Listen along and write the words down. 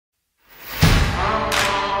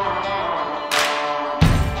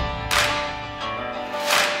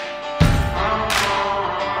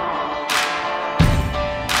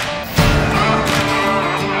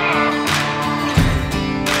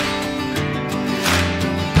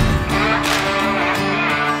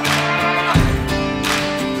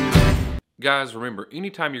Guys, remember,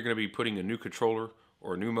 anytime you're going to be putting a new controller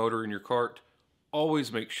or a new motor in your cart,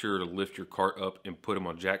 always make sure to lift your cart up and put them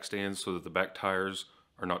on jack stands so that the back tires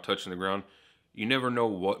are not touching the ground. You never know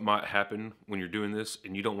what might happen when you're doing this,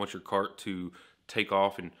 and you don't want your cart to take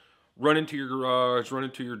off and run into your garage, run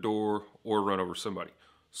into your door, or run over somebody.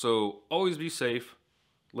 So always be safe.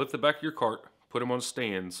 Lift the back of your cart, put them on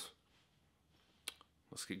stands.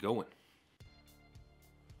 Let's get going.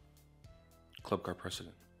 Club Car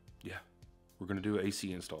Precedent. Yeah, we're going to do an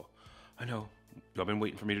AC install. I know, y'all been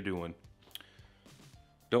waiting for me to do one.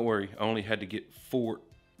 Don't worry, I only had to get 4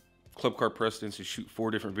 Club Car Precedents and shoot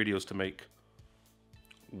 4 different videos to make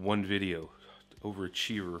one video.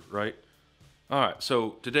 Overachiever, right? Alright,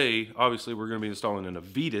 so today, obviously, we're going to be installing a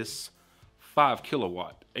Navitas 5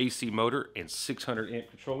 kilowatt AC motor and 600 amp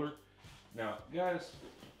controller. Now, guys,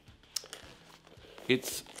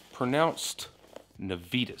 it's pronounced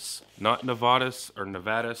Navitas, not Navitas or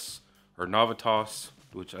Navitas,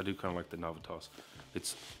 which I do kind of like the Navitas.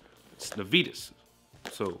 It's Navitas.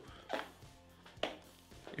 So,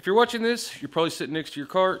 if you're watching this, you're probably sitting next to your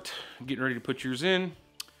cart, getting ready to put yours in.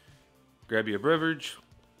 Grab you a beverage.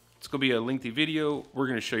 It's going to be a lengthy video. We're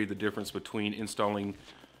going to show you the difference between installing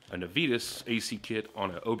a Navitas AC kit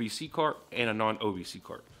on an OBC cart and a non-OBC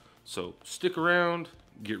cart. So stick around,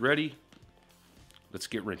 get ready. Let's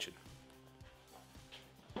get wrenching.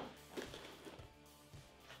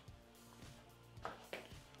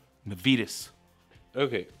 Navitas.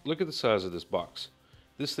 Okay, look at the size of this box.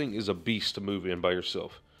 This thing is a beast to move in by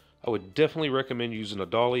yourself. I would definitely recommend using a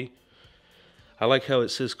dolly. I like how it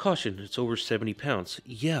says caution, it's over 70 pounds.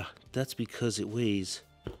 Yeah, that's because it weighs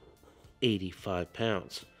 85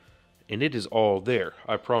 pounds. And it is all there,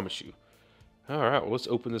 I promise you. Alright, well, let's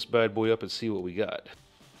open this bad boy up and see what we got.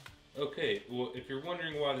 Okay, well, if you're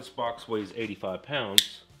wondering why this box weighs 85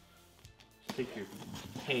 pounds, take your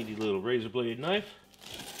handy little razor blade knife.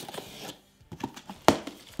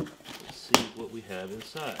 Let's see what we have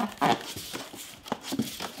inside.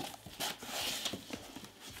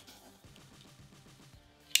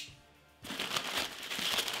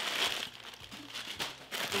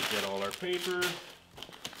 We've got all our paper.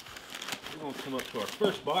 We're going to come up to our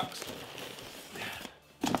first box.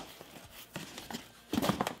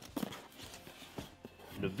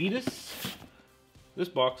 Navitas. This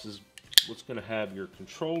box is what's going to have your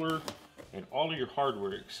controller and all of your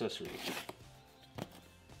hardware accessories.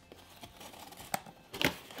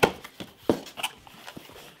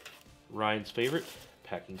 Ryan's favorite,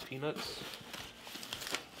 packing peanuts.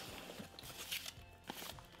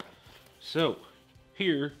 So,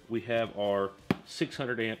 here we have our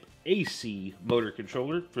 600 amp AC motor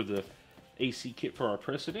controller for the AC kit for our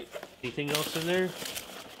Precedent. Anything else in there?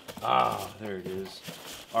 Ah, there it is.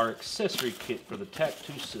 Our accessory kit for the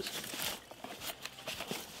TAC2 system.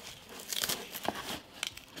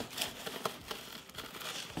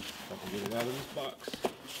 If I can get it out of this box.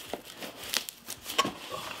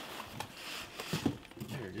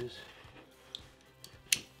 There it is.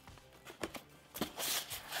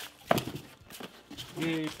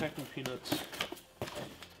 Yay, packing peanuts.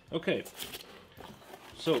 Okay,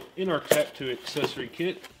 so in our TAC2 accessory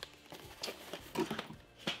kit,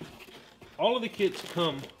 all of the kits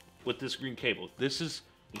come with this green cable. This is,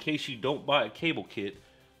 in case you don't buy a cable kit,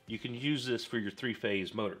 you can use this for your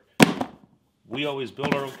 3-phase motor. We always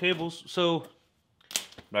build our own cables, so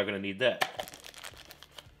I'm not going to need that.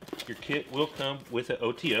 Your kit will come with an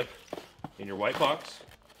OTF in your white box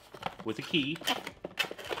with a key.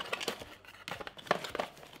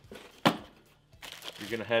 You're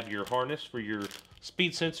going to have your harness for your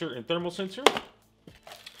speed sensor and thermal sensor.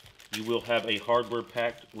 You will have a hardware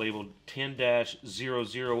pack labeled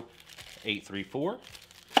 10-00834,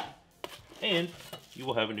 and you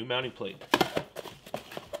will have a new mounting plate.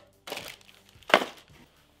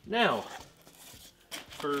 Now,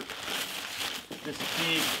 for this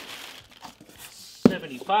big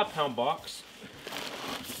 75-pound box,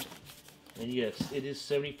 and yes, it is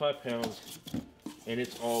 75 pounds, and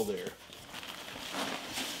it's all there.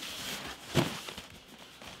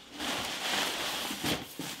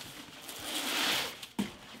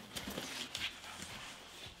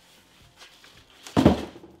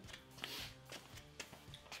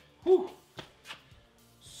 Whew.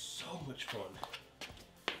 So much fun.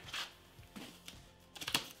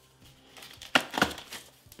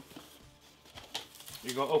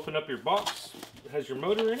 You're going to open up your box. It has your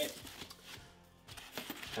motor in it.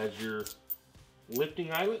 Has your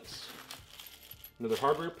lifting eyelets, another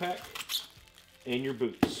hardware pack, and your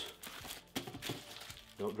boots.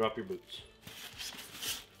 Don't drop your boots.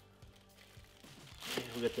 And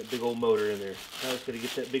we got that big old motor in there. Now it's going to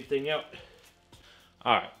get that big thing out.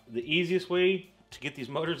 Alright, the easiest way to get these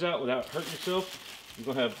motors out without hurting yourself, you're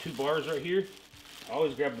going to have two bars right here.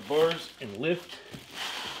 Always grab the bars and lift,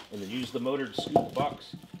 and then use the motor to scoot the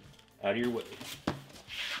box out of your way.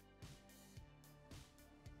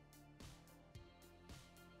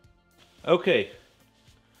 Okay,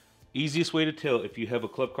 easiest way to tell if you have a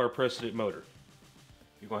Club Car Precedent motor.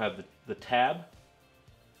 You're going to have the tab,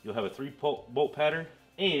 you'll have a 3-bolt pattern,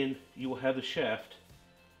 and you will have the shaft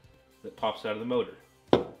that pops out of the motor.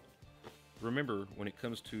 Remember, when it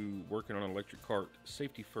comes to working on an electric cart,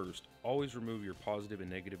 safety first. Always remove your positive and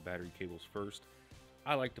negative battery cables first.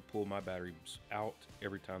 I like to pull my batteries out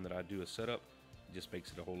every time that I do a setup. It just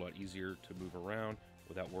makes it a whole lot easier to move around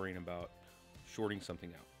without worrying about shorting something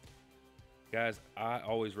out. Guys, I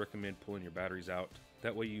always recommend pulling your batteries out.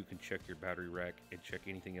 That way you can check your battery rack and check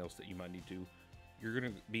anything else that you might need to. You're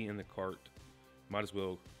going to be in the cart. Might as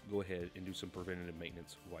well go ahead and do some preventative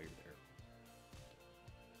maintenance while you're there.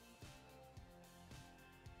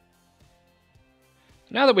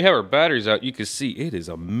 Now that we have our batteries out, you can see it is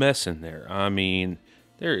a mess in there. I mean,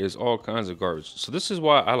 there is all kinds of garbage. So this is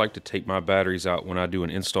why I like to take my batteries out when I do an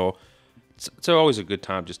install. It's always a good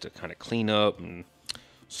time just to kind of clean up and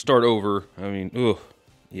start over. I mean, ugh,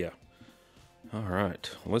 yeah. All right,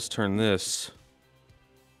 let's turn this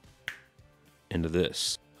into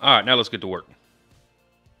this. All right, now let's get to work.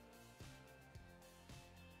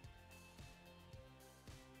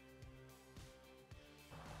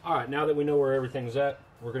 All right, now that we know where everything's at,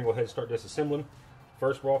 we're going to go ahead and start disassembling.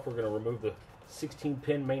 First off, we're going to remove the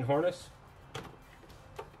 16-pin main harness.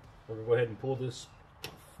 We're going to go ahead and pull this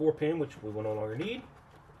 4-pin, which we will no longer need.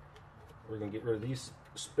 We're going to get rid of these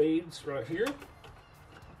spades right here.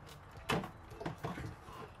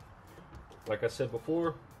 Like I said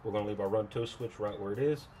before, we're going to leave our run tow switch right where it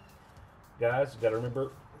is. Guys, you got to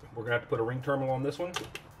remember, we're going to have to put a ring terminal on this one.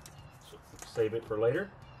 So save it for later.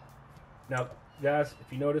 Now, guys,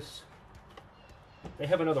 if you notice, they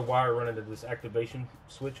have another wire running to this activation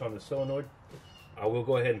switch on the solenoid. I will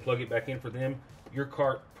go ahead and plug it back in for them. Your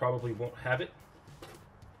cart probably won't have it.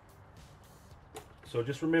 So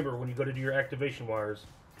just remember, when you go to do your activation wires,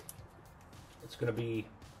 it's going to be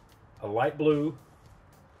a light blue,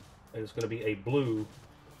 and it's going to be a blue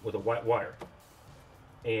with a white wire.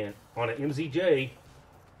 And on an MZJ,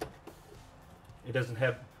 it doesn't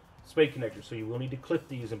have spade connectors, so you will need to clip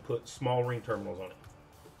these and put small ring terminals on it.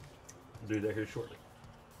 I'll do that here shortly.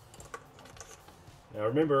 Now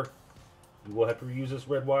remember, you will have to reuse this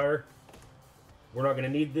red wire. We're not going to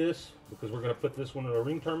need this because we're going to put this one in a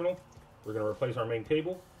ring terminal. We're going to replace our main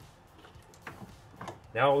cable.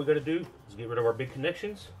 Now all we got to do is get rid of our big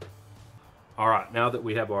connections. Alright, now that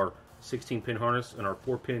we have our 16-pin harness and our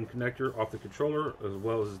 4-pin connector off the controller, as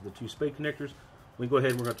well as the 2 spade connectors, we can go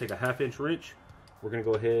ahead and we're going to take a 1/2-inch wrench. We're going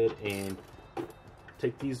to go ahead and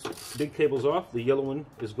take these big cables off. The yellow one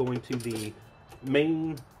is going to the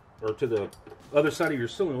main, or to the other side of your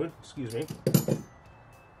solenoid, excuse me.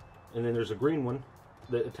 And then there's a green one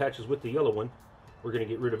that attaches with the yellow one. We're going to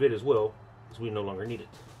get rid of it as well, because we no longer need it.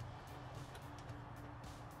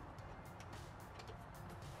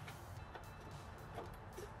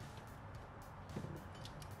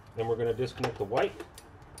 Then we're going to disconnect the white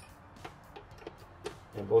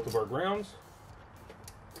and both of our grounds.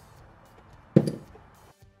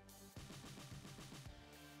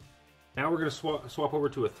 Now we're going to swap over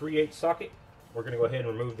to a 3/8 socket. We're going to go ahead and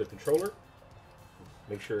remove the controller.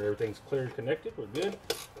 Make sure everything's clear and connected. We're good.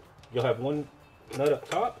 You'll have one nut up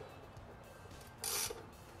top.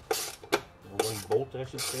 Or one bolt, I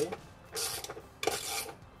should say.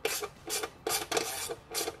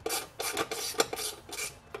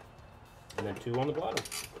 And then 2 on the bottom.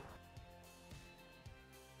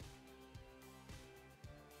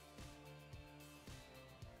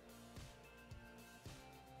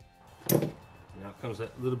 Now comes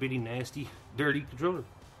that little bitty nasty dirty controller.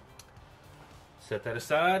 Set that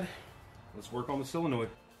aside. Let's work on the solenoid.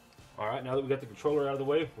 Alright, now that we got the controller out of the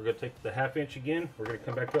way, we're going to take the 1/2 again. We're going to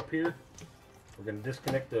come back up here. We're going to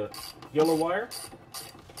disconnect the yellow wire.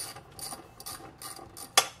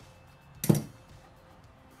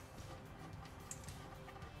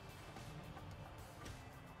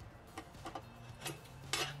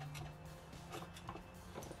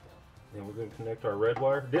 Then we're going to connect our red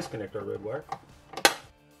wire, disconnect our red wire.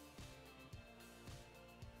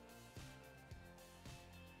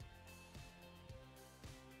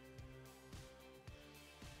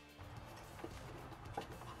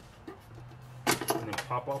 And then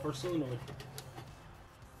pop off our solenoid.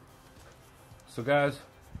 So guys,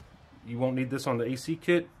 you won't need this on the AC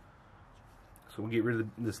kit. So we'll get rid of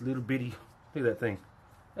this little bitty, look at that thing.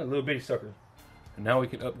 That little bitty sucker. And now we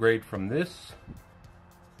can upgrade from this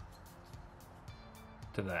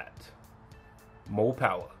to that. More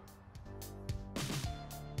power.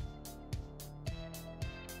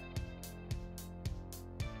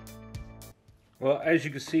 Well, as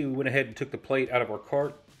you can see, we went ahead and took the plate out of our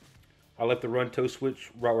cart. I left the run tow switch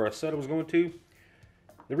right where I said I was going to.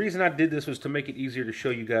 The reason I did this was to make it easier to show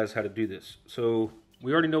you guys how to do this. So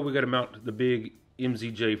we already know we got to mount the big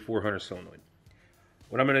MODZ 400 solenoid.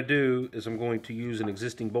 What I'm going to do is I'm going to use an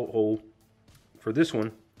existing bolt hole for this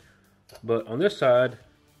one, but on this side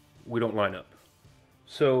we don't line up.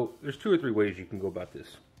 So there's 2 or 3 ways you can go about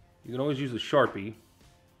this. You can always use a Sharpie,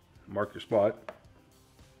 mark your spot.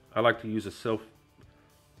 I like to use a self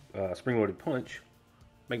spring-loaded punch,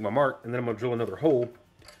 make my mark, and then I'm going to drill another hole.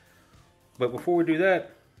 But before we do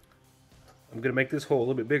that, I'm going to make this hole a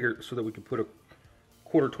little bit bigger so that we can put a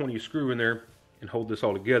 1/4 screw in there and hold this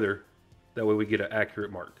all together. That way we get an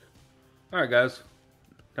accurate mark. Alright guys,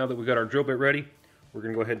 now that we got our drill bit ready, we're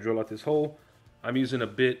going to go ahead and drill out this hole. I'm using a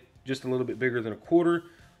bit just a little bit bigger than a 1/4.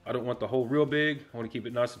 I don't want the hole real big. I want to keep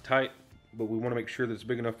it nice and tight, but we want to make sure that it's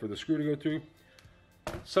big enough for the screw to go through.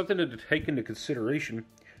 Something to take into consideration,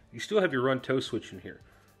 you still have your run tow switch in here.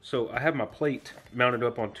 So I have my plate mounted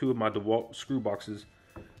up on 2 of my DeWalt screw boxes.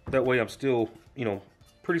 That way I'm still, you know,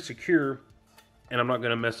 pretty secure, and I'm not going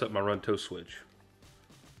to mess up my run tow switch.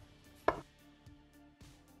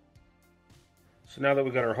 So now that we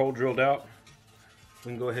got our hole drilled out,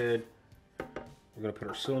 we can go ahead, we're going to put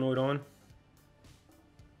our solenoid on.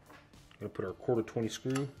 Going to put our 1/4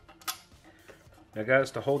 screw. Now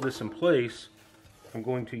guys, to hold this in place, I'm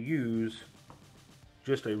going to use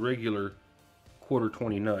just a regular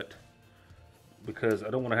 1/4 nut, because I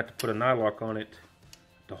don't want to have to put a nylock on it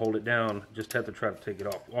to hold it down, just have to try to take it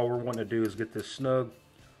off. All we're wanting to do is get this snug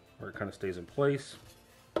where it kind of stays in place.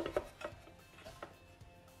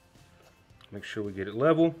 Make sure we get it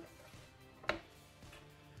level. I'm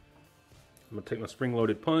going to take my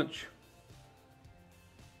spring-loaded punch,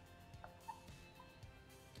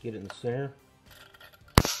 get it in the center.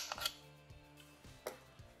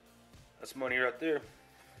 That's money right there.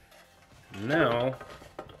 Now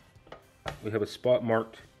we have a spot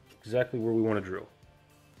marked exactly where we want to drill.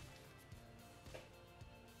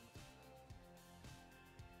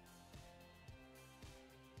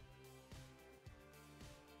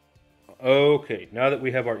 Okay, now that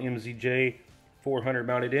we have our MODZ 400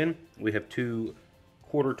 mounted in, we have 2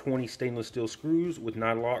 1/4 stainless steel screws with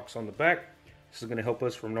 9 locks on the back. This is going to help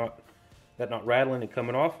us from not rattling and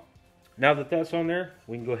coming off. Now that that's on there,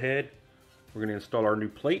 we can go ahead. We're going to install our new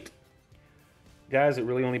plate. Guys, it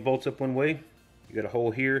really only bolts up one way. You got a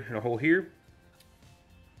hole here and a hole here.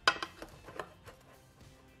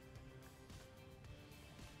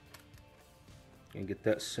 And get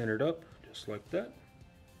that centered up just like that.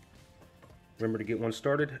 Remember to get one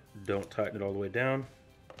started, don't tighten it all the way down.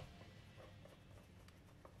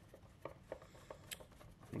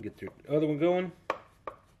 And get the other one going.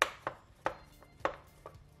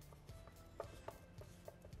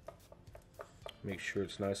 Make sure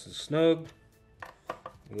it's nice and snug.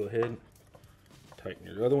 Go ahead and tighten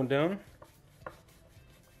your other one down.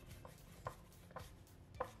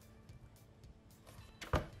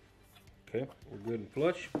 Okay, we're good and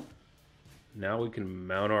flush. Now we can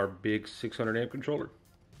mount our big 600 amp controller.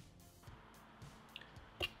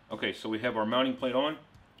 Okay, so we have our mounting plate on.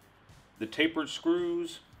 The tapered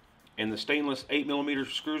screws and the stainless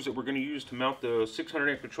 8mm screws that we're going to use to mount the 600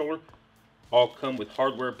 amp controller all come with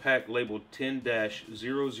hardware pack labeled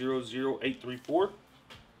 10-000834.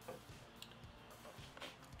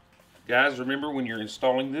 Guys, remember when you're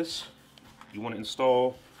installing this, you want to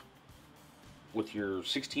install with your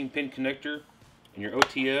 16-pin connector and your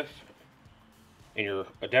OTF and your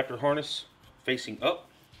adapter harness facing up.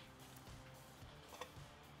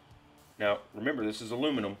 Now remember, this is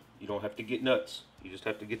aluminum. You don't have to get nuts. You just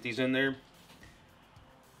have to get these in there.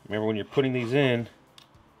 Remember, when you're putting these in,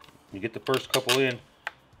 you get the first couple in,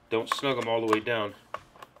 don't snug them all the way down.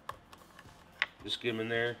 Just get them in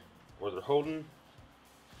there where they're holding.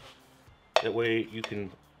 That way you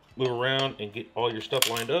can move around and get all your stuff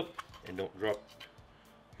lined up and don't drop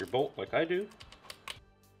your bolt like I do.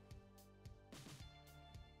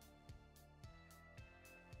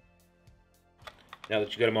 Now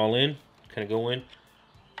that you got them all in, kind of go in.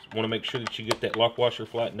 Want to make sure that you get that lock washer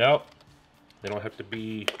flattened out. They don't have to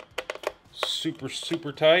be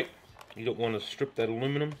super tight. You don't want to strip that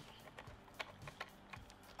aluminum.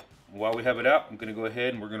 While we have it out, I'm going to go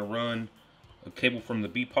ahead and we're going to run a cable from the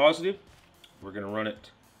B positive. We're going to run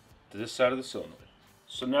it to this side of the solenoid.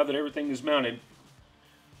 So now that everything is mounted,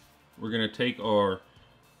 we're going to take our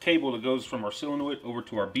cable that goes from our solenoid over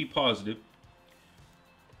to our B positive.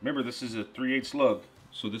 Remember, this is a 3/8 lug,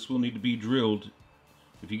 so this will need to be drilled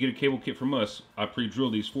if you get a cable kit from us, I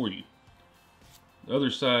pre-drill these for you. The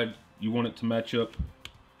other side, you want it to match up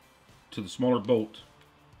to the smaller bolt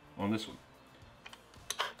on this one.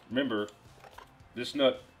 Remember, this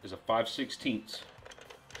nut is a 5/16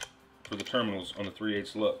 for the terminals on the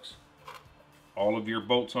 3/8 lugs. All of your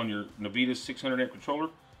bolts on your Navitas 600 amp controller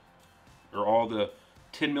are all the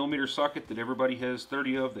 10mm socket that everybody has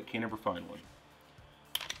 30 of that can't ever find one.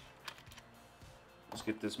 Let's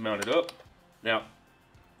get this mounted up. Now,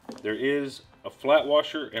 there is a flat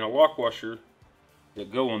washer and a lock washer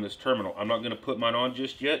that go on this terminal. I'm not going to put mine on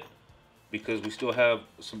just yet because we still have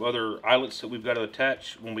some other eyelets that we've got to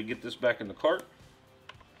attach when we get this back in the cart.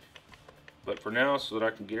 But for now, so that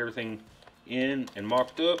I can get everything in and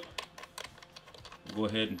mocked up, we'll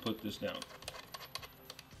go ahead and put this down.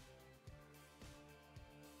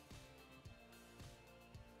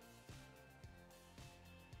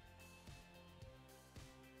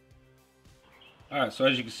 Alright, so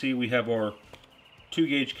as you can see, we have our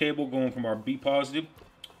 2-gauge cable going from our B positive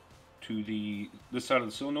to this side of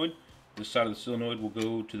the solenoid. This side of the solenoid will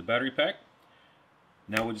go to the battery pack.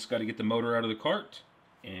 Now we just got to get the motor out of the cart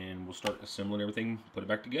and we'll start assembling everything, put it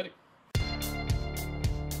back together.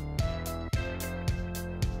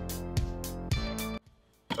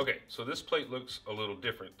 Okay, so this plate looks a little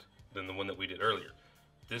different than the one that we did earlier.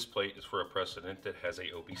 This plate is for a Precedent that has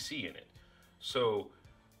a OBC in it. So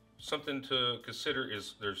something to consider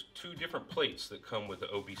is there's two different plates that come with the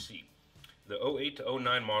OBC. The 08 to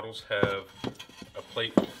 09 models have a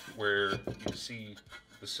plate where you can see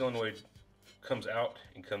the solenoid comes out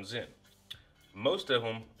and comes in. Most of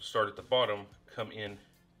them start at the bottom, come in,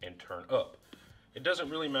 and turn up. It doesn't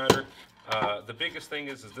really matter. The biggest thing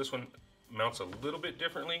is this one mounts a little bit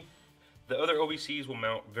differently. The other OBCs will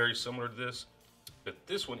mount very similar to this, but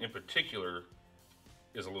this one in particular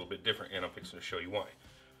is a little bit different, and I'm fixing to show you why.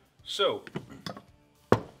 So,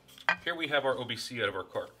 here we have our OBC out of our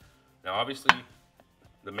cart. Now obviously,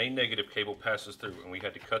 the main negative cable passes through, and we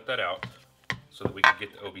had to cut that out so that we could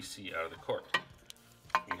get the OBC out of the cart.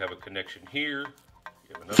 You have a connection here,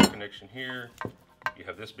 you have another connection here, you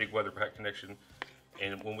have this big weather pack connection,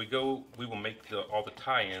 and when we go, we will make all the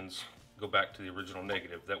tie-ins go back to the original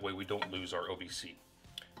negative. That way we don't lose our OBC.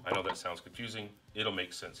 I know that sounds confusing. It'll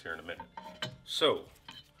make sense here in a minute. So,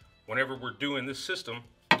 whenever we're doing this system,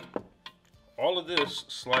 all of this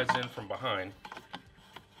slides in from behind.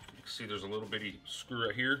 You can see there's a little bitty screw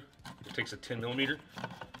right here. It takes a 10mm.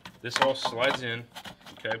 This all slides in,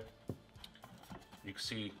 okay? You can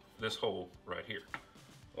see this hole right here.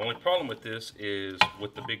 The only problem with this is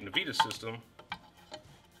with the big Navitas system,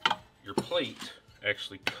 your plate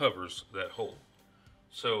actually covers that hole.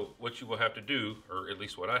 So what you will have to do, or at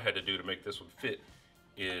least what I had to do to make this one fit,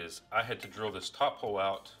 is I had to drill this top hole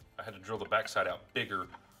out. I had to drill the backside out bigger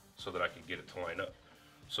so that I could get it to line up.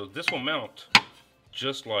 So this will mount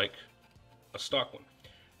just like a stock one.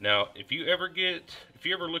 Now, if you ever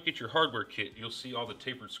look at your hardware kit, you'll see all the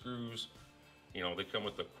tapered screws. You know, they come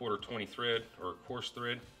with a 1/4 thread or a coarse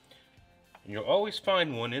thread. And you'll always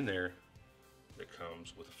find one in there that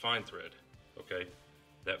comes with a fine thread, okay?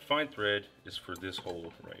 That fine thread is for this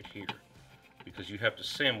hole right here, because you have to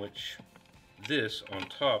sandwich this on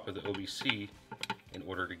top of the OBC in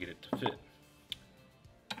order to get it to fit.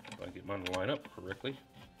 If I get mine to line up correctly.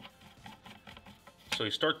 So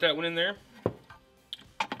you start that one in there,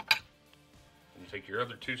 and take your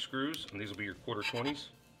other two screws, and these will be your 1/4.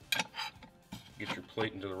 Get your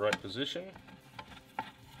plate into the right position.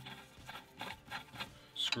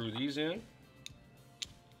 Screw these in.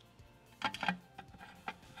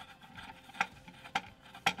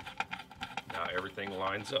 Now everything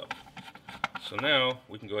lines up. So now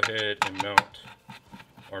we can go ahead and mount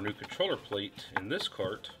our new controller plate in this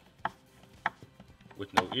cart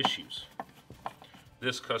with no issues.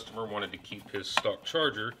 This customer wanted to keep his stock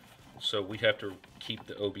charger, so we have to keep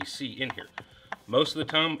the OBC in here. Most of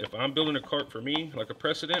the time, if I'm building a cart for me, like a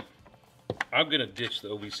Precedent, I'm going to ditch the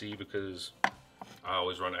OBC because I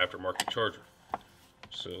always run an aftermarket charger.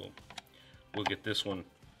 So we'll get this one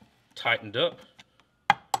tightened up,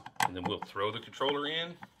 and then we'll throw the controller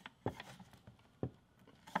in,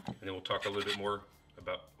 and then we'll talk a little bit more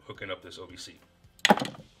about hooking up this OBC.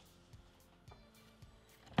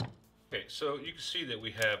 Okay, so you can see that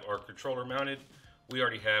we have our controller mounted. We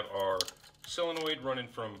already have our solenoid running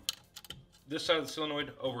from this side of the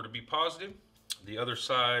solenoid over to B positive. The other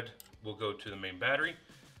side will go to the main battery.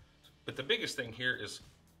 But the biggest thing here is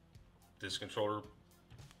this controller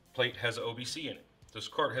plate has an OBC in it. This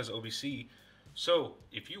cart has OBC. So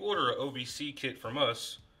if you order an OBC kit from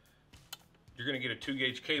us, you're going to get a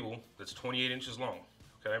 2-gauge cable that's 28 inches long.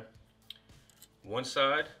 Okay, one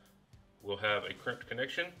side will have a crimped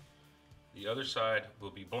connection. The other side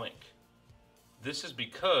will be blank. This is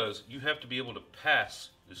because you have to be able to pass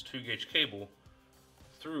this 2-gauge cable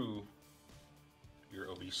through your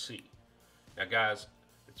OBC. Now guys,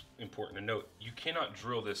 it's important to note, you cannot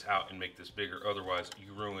drill this out and make this bigger, otherwise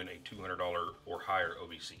you ruin a $200 or higher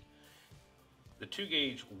OBC. The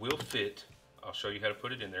 2-gauge will fit. I'll show you how to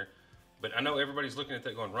put it in there. But I know everybody's looking at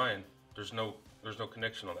that going, Ryan, there's no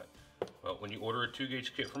connection on that. Well, when you order a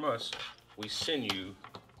 2-gauge kit from us, we send you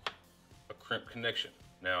a crimped connection.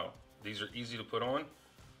 Now, these are easy to put on.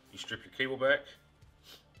 You strip your cable back,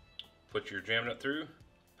 put your jam nut through,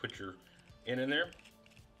 put your in there,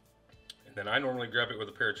 and then I normally grab it with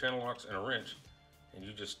a pair of channel locks and a wrench, and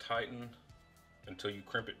you just tighten until you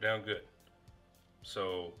crimp it down good.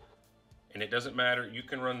 So, and it doesn't matter, you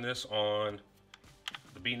can run this on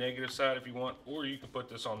the B negative side if you want, or you can put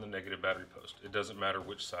this on the negative battery post. It doesn't matter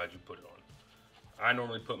which side you put it on. I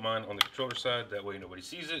normally put mine on the controller side, that way nobody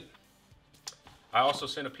sees it. I also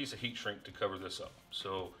send a piece of heat shrink to cover this up.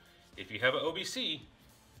 So if you have an OBC,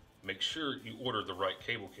 make sure you order the right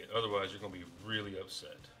cable kit, otherwise you're going to be really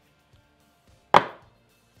upset.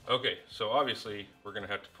 Okay, so obviously we're going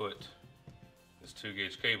to have to put this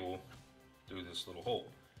 2-gauge cable through this little hole.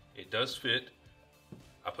 It does fit.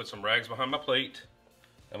 I put some rags behind my plate.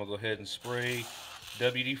 I'm going to go ahead and spray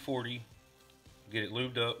WD-40, get it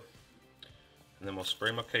lubed up, and then we'll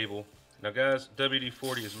spray my cable. Now guys,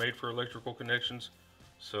 WD-40 is made for electrical connections,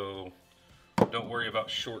 so don't worry about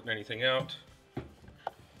shorting anything out.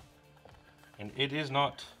 And it is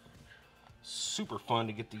not super fun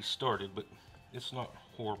to get these started, but it's not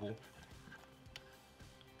horrible.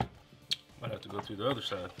 Might have to go through the other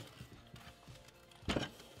side.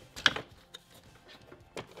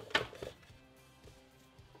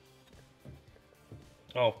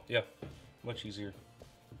 Oh, yeah, much easier.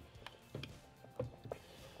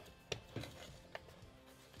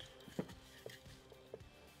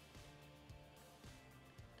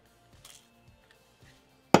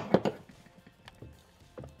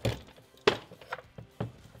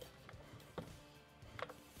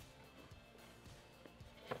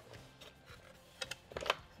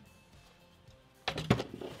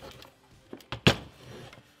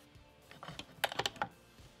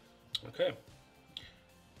 Okay.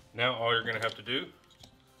 Now all you're going to have to do,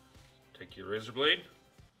 take your razor blade,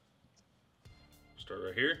 start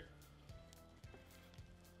right here,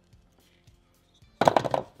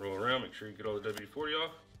 roll around, make sure you get all the WD-40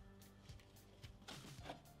 off.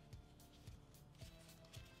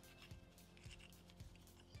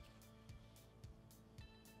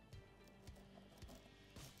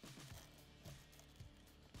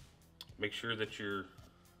 Make sure that you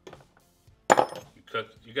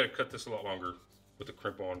got to cut this a lot longer with a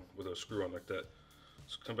crimp on, with a screw on like that.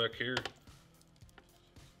 So come back here.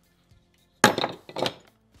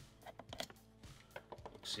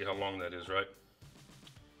 See how long that is, right?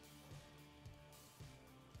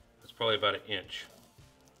 That's probably about 1 inch.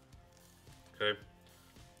 Okay,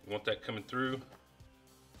 you want that coming through.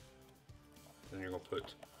 Then you're gonna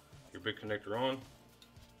put your big connector on,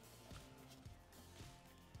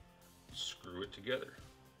 screw it together.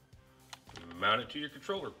 Mount it to your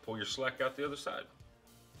controller, pull your slack out the other side.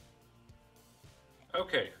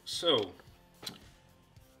 Okay, so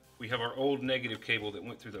we have our old negative cable that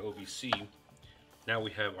went through the OBC. Now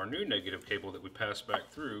we have our new negative cable that we passed back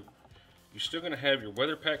through. You're still going to have your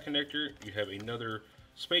weather pack connector. You have another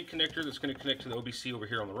spade connector that's going to connect to the OBC over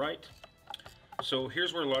here on the right. So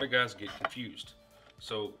here's where a lot of guys get confused.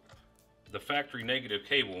 So the factory negative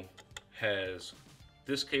cable has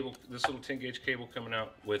this cable, this little 10-gauge cable coming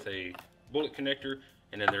out with a bullet connector,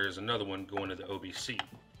 and then there is another one going to the OBC.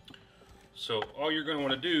 So all you're going to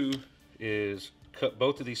want to do is cut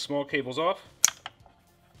both of these small cables off.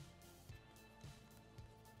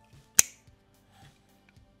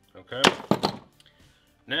 Okay.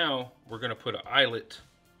 Now we're going to put an eyelet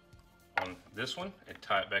on this one and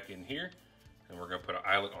tie it back in here, and we're going to put an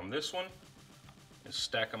eyelet on this one and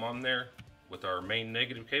stack them on there with our main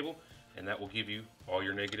negative cable, and that will give you all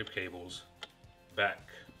your negative cables back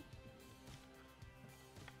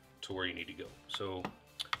to where you need to go. So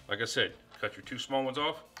like I said, cut your 2 small ones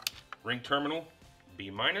off, ring terminal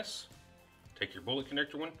B-, take your bullet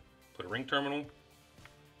connector one, put a ring terminal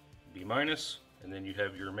B-, and then you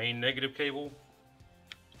have your main negative cable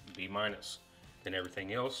B-. Then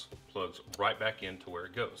everything else plugs right back into where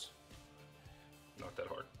it goes. Not that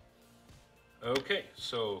hard. Okay,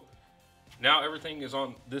 so now everything is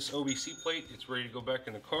on this OBC plate. It's ready to go back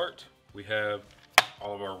in the cart. We have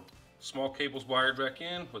all of our small cables wired back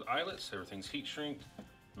in with eyelets. Everything's heat shrinked.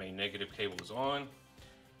 Main negative cable is on.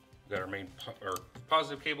 We got our main, our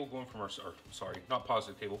positive cable going from our, sorry, not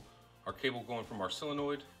positive cable, our cable going from our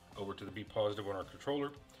solenoid over to the B positive on our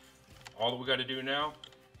controller. All that we got to do now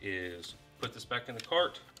is put this back in the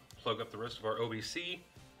cart, plug up the rest of our OBC,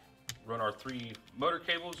 run our 3 motor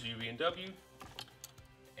cables, U, V, and W,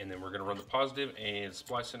 and then we're going to run the positive and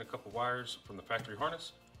splice in a couple wires from the factory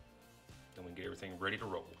harness. Then we can get everything ready to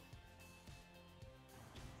roll.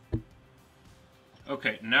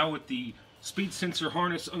 Okay, now with the speed sensor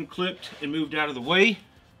harness unclipped and moved out of the way,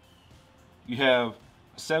 you have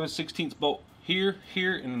a 7/16 bolt here,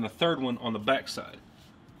 here, and then the third one on the back side.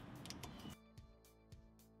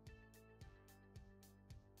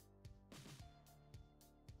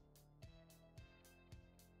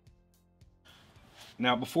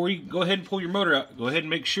 Now before you go ahead and pull your motor out, go ahead and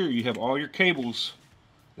make sure you have all your cables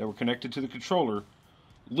that were connected to the controller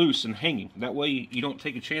loose and hanging. That way you don't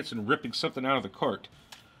take a chance in ripping something out of the cart.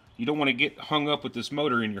 You don't want to get hung up with this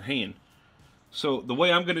motor in your hand. So the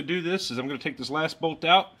way I'm going to do this is I'm going to take this last bolt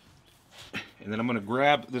out, and then I'm going to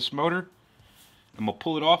grab this motor, I'm going to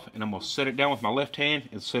pull it off, and I'm going to set it down with my left hand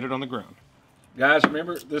and set it on the ground. Guys,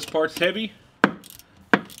 remember, this part's heavy.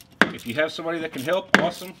 If you have somebody that can help,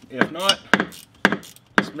 awesome. If not,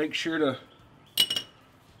 just make sure to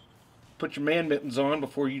put your man mittens on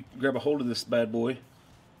before you grab a hold of this bad boy.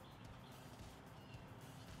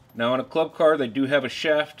 Now on a club car, they do have a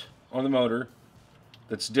shaft on the motor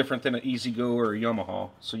that's different than an E-Z-GO or a Yamaha.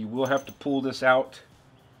 So you will have to pull this out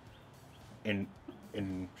and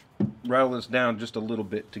rattle this down just a little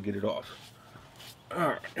bit to get it off.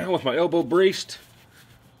 Alright, now with my elbow braced,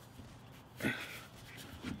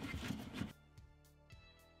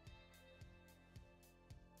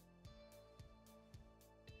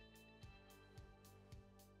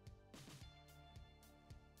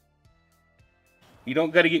 you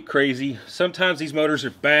don't got to get crazy. Sometimes these motors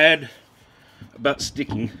are bad about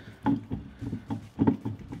sticking.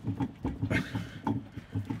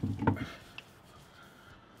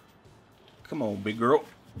 Come on, big girl.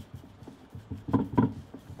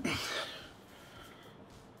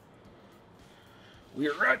 We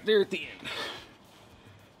are right there at the end.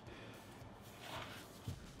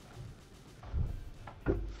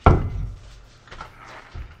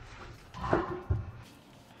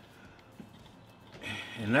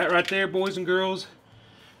 And that right there, boys and girls,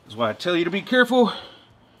 is why I tell you to be careful.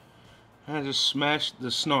 I just smashed the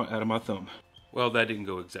snot out of my thumb. Well, that didn't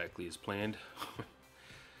go exactly as planned.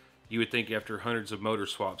 You would think after hundreds of motor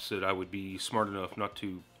swaps that I would be smart enough not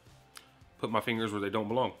to put my fingers where they don't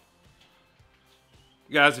belong.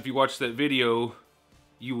 Guys, if you watch that video,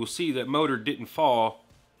 you will see that motor didn't fall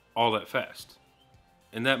all that fast.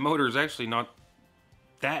 And that motor is actually not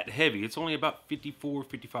that heavy. It's only about 54,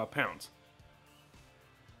 55 pounds.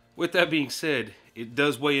 With that being said, it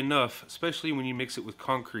does weigh enough, especially when you mix it with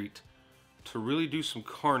concrete, to really do some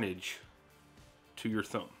carnage to your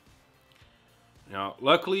thumb. Now,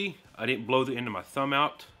 luckily, I didn't blow the end of my thumb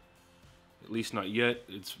out, at least not yet.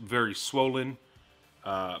 It's very swollen.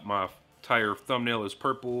 My entire thumbnail is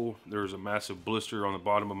purple. There's a massive blister on the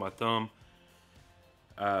bottom of my thumb.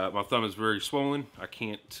 My thumb is very swollen. I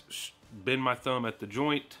can't bend my thumb at the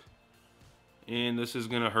joint, and this is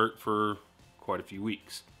going to hurt for quite a few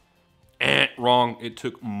weeks. Wrong. It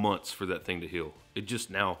took months for that thing to heal. It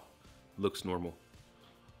just now looks normal.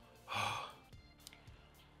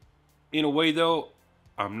 In a way though,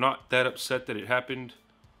 I'm not that upset that it happened,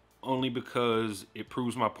 only because it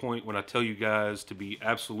proves my point when I tell you guys to be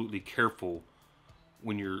absolutely careful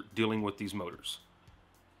when you're dealing with these motors.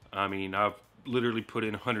 I mean, I've literally put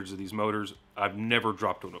in hundreds of these motors. I've never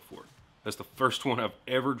dropped one before. That's the first one I've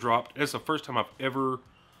ever dropped. That's the first time I've ever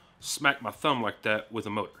smacked my thumb like that with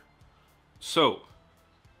a motor. So,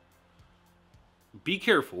 be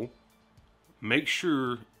careful. Make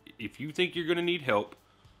sure, if you think you're going to need help,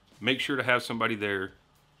 make sure to have somebody there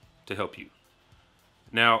to help you.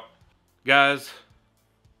 Now, guys,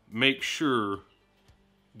 make sure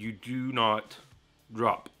you do not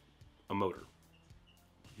drop a motor.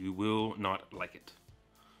 You will not like it.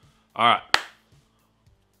 Alright,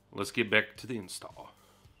 let's get back to the install.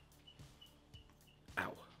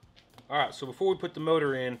 Ow. Alright, so before we put the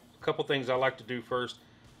motor in, a couple things I like to do first.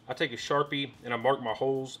 I take a Sharpie and I mark my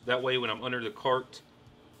holes. That way when I'm under the cart,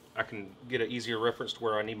 I can get an easier reference to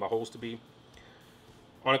where I need my holes to be.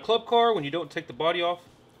 On a club car, when you don't take the body off,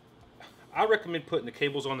 I recommend putting the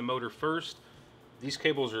cables on the motor first. These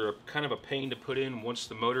cables are kind of a pain to put in once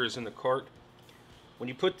the motor is in the cart. When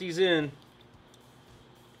you put these in,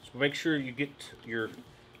 just make sure you get your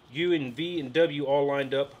U and V and W all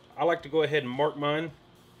lined up. I like to go ahead and mark mine,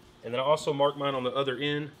 and then I also mark mine on the other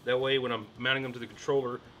end. That way when I'm mounting them to the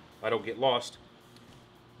controller, I don't get lost.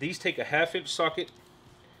 these take a 1/2 inch socket.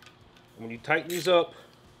 And when you tighten these up,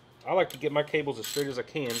 I like to get my cables as straight as I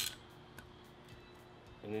can.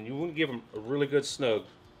 And then you want to give them a really good snug.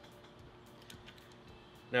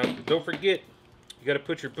 Now, don't forget, you got to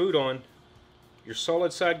put your boot on. Your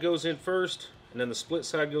solid side goes in first, and then the split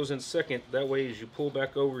side goes in second. That way, as you pull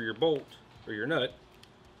back over your bolt or your nut,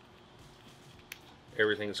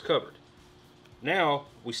 everything is covered. Now,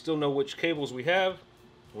 we still know which cables we have.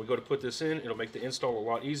 When we go to put this in, it'll make the install a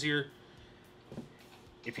lot easier.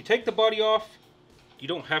 If you take the body off, you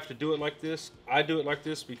don't have to do it like this. I do it like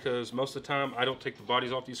this because most of the time I don't take the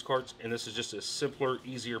bodies off these carts, and this is just a simpler,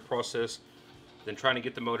 easier process than trying to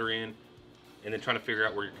get the motor in and then trying to figure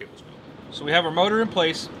out where your cables go. So we have our motor in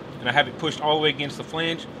place, and I have it pushed all the way against the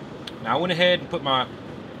flange. Now I went ahead and put my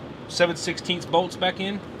 7/16 bolts back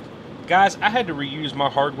in. Guys, I had to reuse my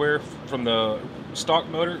hardware from the stock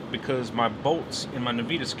motor because my bolts in my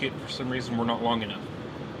Navitas kit for some reason were not long enough.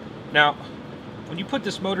 Now, when you put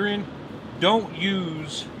this motor in, don't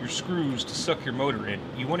use your screws to suck your motor in.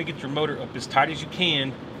 You want to get your motor up as tight as you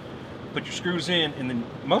can, put your screws in, and then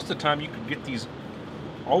most of the time you can get these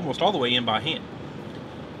almost all the way in by hand.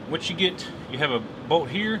 Once you have a bolt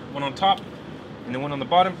here, one on top, and then one on the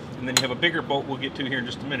bottom, and then you have a bigger bolt we'll get to here in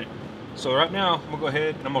just a minute. So right now, I'm going to go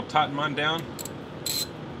ahead and I'm going to tighten mine down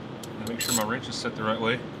and make sure my wrench is set the right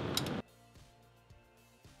way.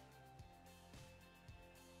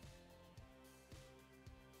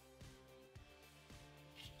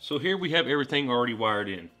 So here we have everything already wired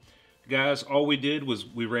in. Guys, all we did was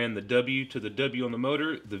we ran the W to the W on the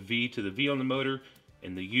motor, the V to the V on the motor,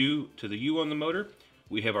 and the U to the U on the motor.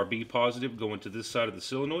 We have our B positive going to this side of the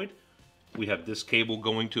solenoid. We have this cable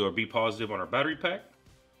going to our B positive on our battery pack.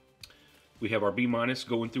 We have our B minus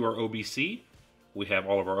going through our OBC. We have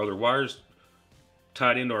all of our other wires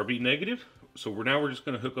tied into our B negative. So we're just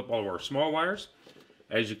going to hook up all of our small wires.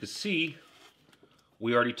 As you can see,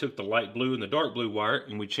 we already took the light blue and the dark blue wire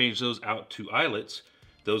and we changed those out to eyelets.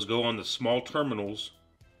 Those go on the small terminals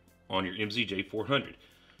on your MZJ 400.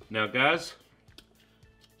 Now guys,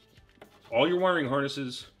 all your wiring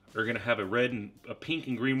harnesses are going to have a red and a pink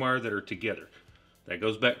and green wire that are together. That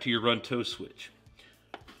goes back to your run tow switch.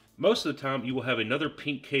 Most of the time you will have another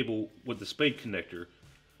pink cable with the spade connector,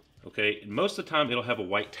 okay, and most of the time it'll have a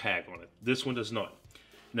white tag on it. This one does not.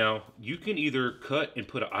 Now you can either cut and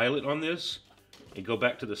put an eyelet on this and go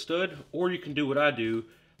back to the stud, or you can do what I do.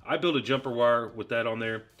 I build a jumper wire with that on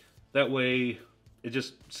there. That way it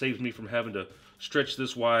just saves me from having to stretch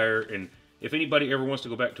this wire, and if anybody ever wants to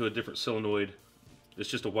go back to a different solenoid, it's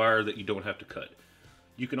just a wire that you don't have to cut.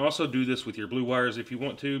 You can also do this with your blue wires if you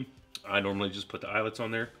want to. I normally just put the eyelets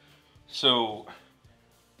on there. So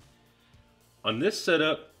on this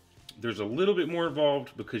setup, there's a little bit more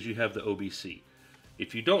involved because you have the OBC.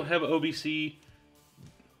 If you don't have an OBC,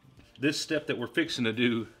 this step that we're fixing to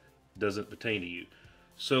do doesn't pertain to you.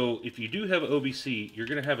 So if you do have an OBC, you're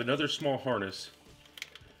going to have another small harness.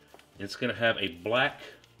 It's going to have a black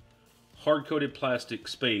hard-coated plastic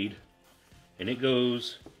spade, and it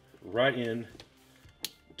goes right in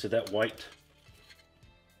to that white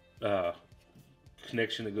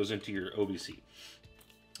connection that goes into your OBC.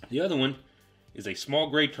 The other one is a small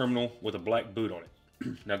gray terminal with a black boot on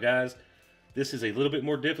it. Now guys, this is a little bit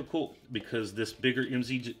more difficult because this bigger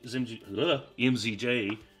MZJ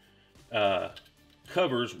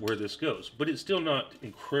covers where this goes, but it's still not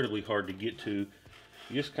incredibly hard to get to.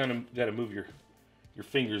 You just kind of got to move your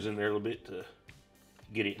fingers in there a little bit to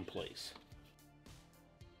get it in place.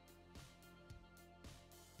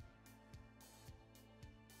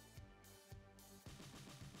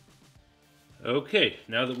 Okay,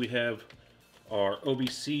 now that we have our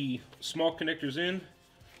OBC small connectors in,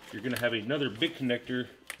 you're going to have another big connector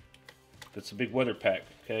that's a big weather pack,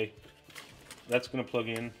 okay? That's going to plug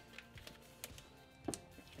in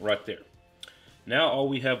right there. Now all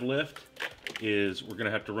we have left is we're going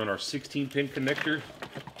to have to run our 16-pin connector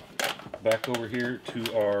back over here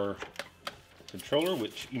to our controller,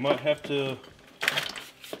 which you might have to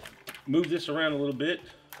move this around a little bit.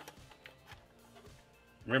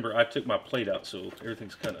 Remember, I took my plate out, so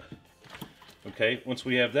everything's kind of okay. Once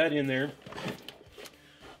we have that in there,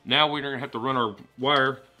 now we're going to have to run our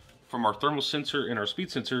wire from our thermal sensor and our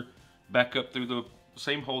speed sensor back up through the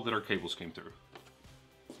same hole that our cables came through.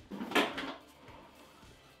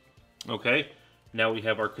 Okay, now we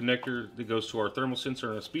have our connector that goes to our thermal sensor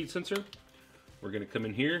and our speed sensor. We're going to come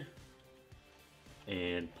in here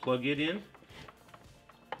and plug it in.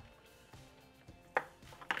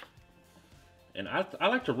 And I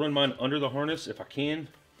like to run mine under the harness if I can.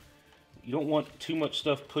 You don't want too much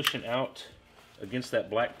stuff pushing out against that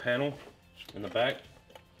black panel in the back.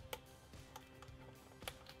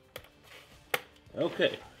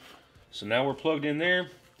 Okay, so now we're plugged in there.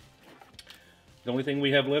 The only thing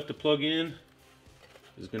we have left to plug in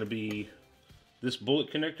is going to be this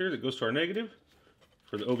bullet connector that goes to our negative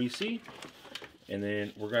for the OBC. And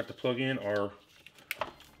then we're going to have to plug in our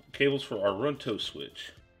cables for our run toe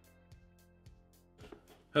switch.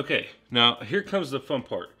 Okay, now here comes the fun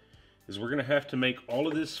part, is we're going to have to make all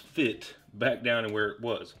of this fit back down and where it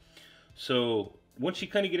was. So once you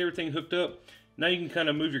kind of get everything hooked up, now you can kind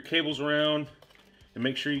of move your cables around and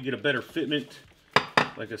make sure you get a better fitment.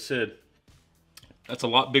 Like I said, that's a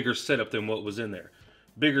lot bigger setup than what was in there.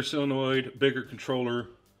 Bigger solenoid, bigger controller.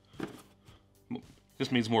 This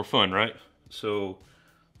means more fun, right? So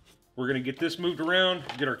we're gonna get this moved around,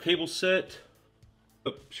 get our cables set,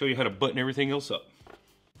 show you how to button everything else up.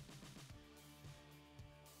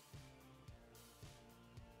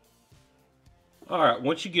 All right,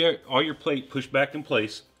 once you get all your plate pushed back in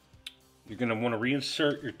place, you're gonna wanna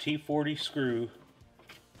reinsert your T40 screw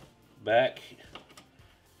back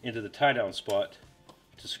into the tie down spot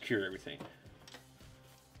to secure everything.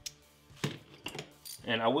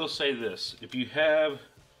 And I will say this, if you have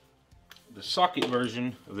the socket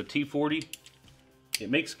version of the T40, it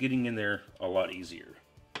makes getting in there a lot easier.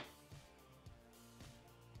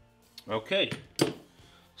 Okay,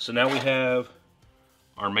 so now we have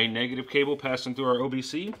our main negative cable passing through our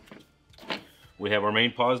OBC. We have our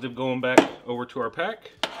main positive going back over to our pack.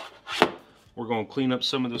 We're going to clean up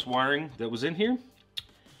some of this wiring that was in here.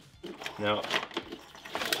 Now,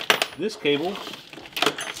 this cable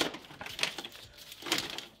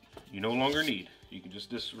you no longer need. You can just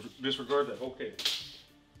disregard that whole cable.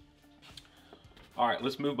 All right,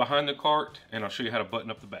 let's move behind the cart and I'll show you how to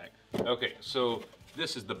button up the back. Okay, so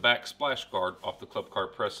this is the back splash guard off the CAR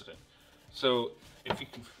Precedent. So if you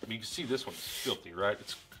can see this one's filthy, right?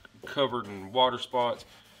 It's covered in water spots.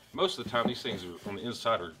 Most of the time these things on the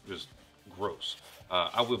inside are just gross.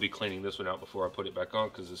 I will be cleaning this one out before I put it back on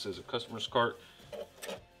because this is a customer's cart.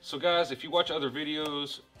 So guys, if you watch other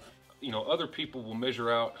videos, you know, other people will measure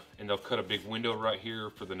out and they'll cut a big window right here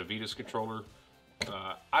for the Navitas controller.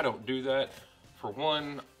 I don't do that. For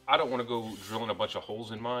one, I don't want to go drilling a bunch of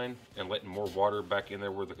holes in mine and letting more water back in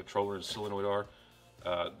there where the controller and solenoid are.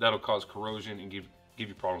 That'll cause corrosion and give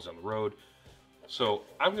you problems on the road. So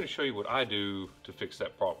I'm going to show you what I do to fix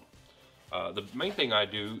that problem. The main thing I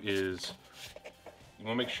do is you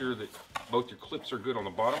want to make sure that both your clips are good on the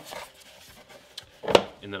bottom.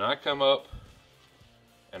 And then I come up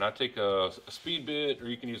and I take a speed bit, or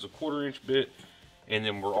you can use a 1/4 inch bit, and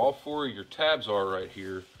then where all 4 of your tabs are right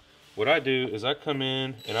here, what I do is I come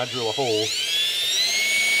in and I drill a hole.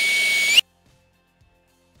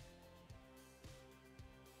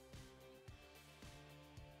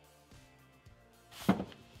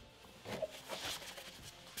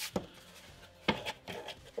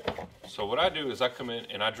 So what I do is I come in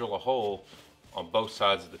and I drill a hole on both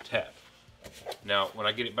sides of the tab. Now, when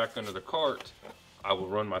I get it back under the cart, I will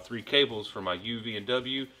run my 3 cables for my U, V, and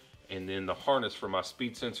W, and then the harness for my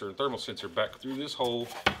speed sensor and thermal sensor back through this hole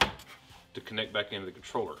to connect back into the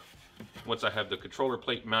controller. Once I have the controller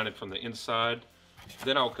plate mounted from the inside,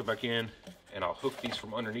 then I'll come back in and I'll hook these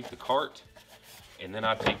from underneath the cart, and then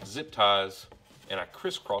I take zip ties and I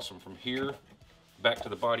crisscross them from here back to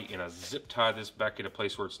the body, and I zip tie this back in a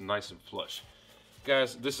place where it's nice and flush.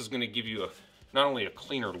 Guys, this is going to give you not only a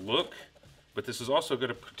cleaner look, but this is also going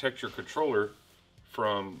to protect your controller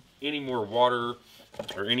from any more water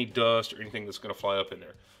or any dust or anything that's going to fly up in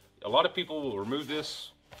there. A lot of people will remove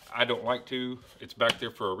this. I don't like to. It's back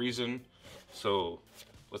there for a reason. So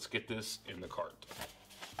let's get this in the cart.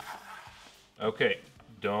 Okay,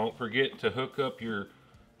 don't forget to hook up your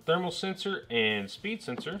thermal sensor and speed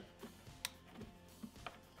sensor.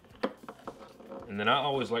 And then I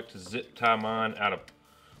always like to zip tie mine out of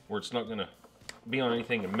where it's not going to be on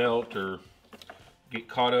anything and melt or get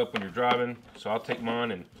caught up when you're driving. So I'll take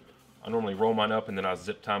mine and I normally roll mine up and then I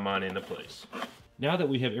zip tie mine into place. Now that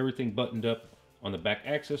we have everything buttoned up on the back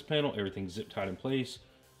access panel, everything's zip tied in place,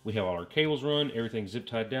 we have all our cables run, everything zip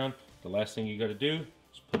tied down. The last thing you got to do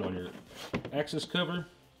is put on your access cover,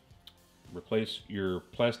 replace your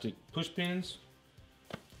plastic push pins,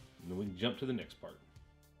 and then we can jump to the next part.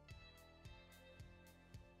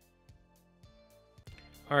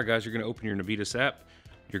 Alright guys, you're going to open your Navitas app.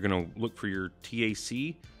 You're going to look for your TAC.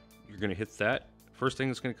 You're going to hit that. First thing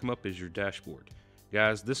that's going to come up is your dashboard.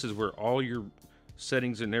 Guys, this is where all your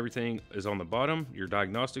settings and everything is on the bottom. Your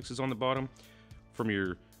diagnostics is on the bottom. From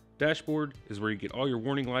your dashboard is where you get all your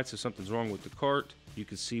warning lights if something's wrong with the cart. You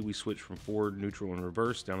can see we switch from forward, neutral, and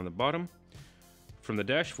reverse down on the bottom. From the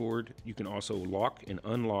dashboard, you can also lock and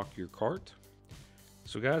unlock your cart.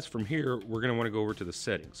 So guys, from here, we're going to want to go over to the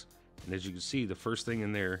settings. And as you can see, the first thing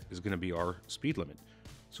in there is going to be our speed limit.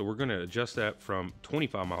 So we're going to adjust that from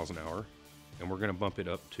 25 miles an hour, and we're going to bump it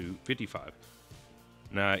up to 55.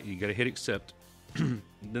 Now you got to hit accept. Then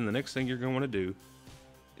the next thing you're going to want to do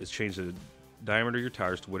is change the diameter of your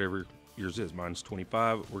tires to whatever yours is. Mine's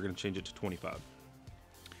 25. We're going to change it to 25.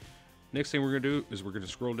 Next thing we're going to do is we're going to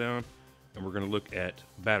scroll down and we're going to look at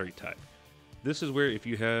battery type. This is where, if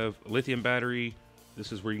you have a lithium battery,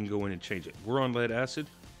 this is where you can go in and change it. We're on lead acid.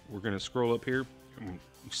 We're going to scroll up here and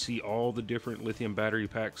you see all the different lithium battery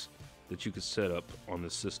packs that you could set up on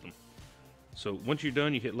this system. So once you're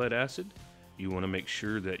done, you hit lead acid. You want to make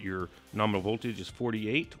sure that your nominal voltage is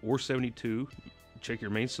 48 or 72. Check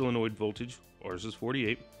your main solenoid voltage. Ours is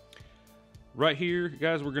 48. Right here,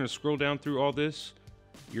 guys, we're going to scroll down through all this.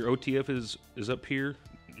 Your OTF is up here,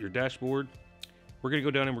 your dashboard. We're going to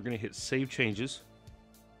go down and we're going to hit Save Changes.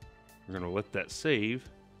 We're going to let that save.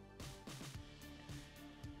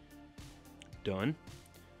 Done.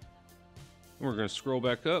 And we're going to scroll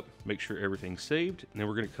back up, make sure everything's saved, and then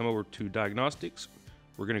we're going to come over to Diagnostics.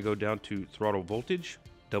 We're going to go down to Throttle Voltage,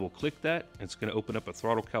 double click that, and it's going to open up a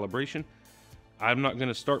throttle calibration. I'm not going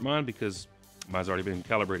to start mine because mine's already been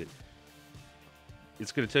calibrated.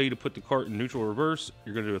 It's going to tell you to put the cart in neutral reverse.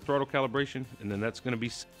 You're going to do a throttle calibration, and then that's going to be...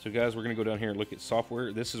 So guys, we're going to go down here and look at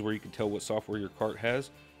software. This is where you can tell what software your cart has.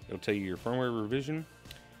 It'll tell you your firmware revision.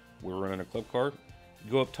 We're running a club car.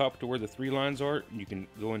 Go up top to where the 3 lines are. You can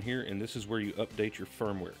go in here, and this is where you update your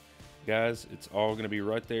firmware. Guys, it's all going to be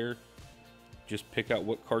right there. Just pick out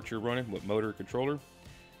what cart you're running, what motor or controller.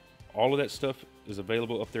 All of that stuff is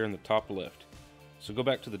available up there in the top left. So go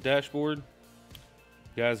back to the dashboard.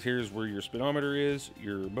 Guys, here's where your speedometer is,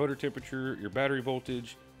 your motor temperature, your battery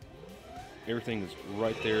voltage. Everything is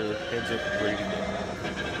right there, heads up, ready to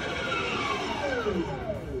go.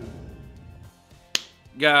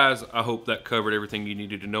 Guys, I hope that covered everything you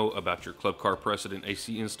needed to know about your CAR Precedent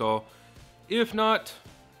AC install. If not,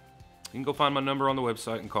 you can go find my number on the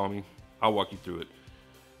website and call me. I'll walk you through it.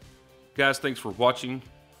 Guys, thanks for watching.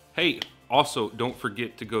 Hey, also, don't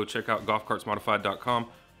forget to go check out golfcartsmodified.com.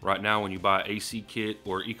 Right now, when you buy an AC kit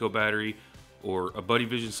or eco battery or a Buddy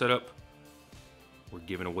Vision setup, we're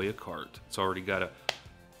giving away a cart. It's already got a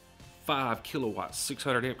 5 kilowatt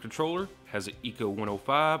 600 amp controller, has an Eco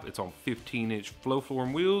 105. It's on 15-inch flow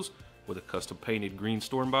form wheels with a custom painted green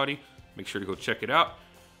storm body. Make sure to go check it out.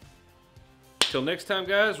 Till next time,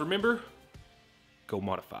 guys, remember, go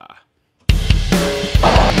modify.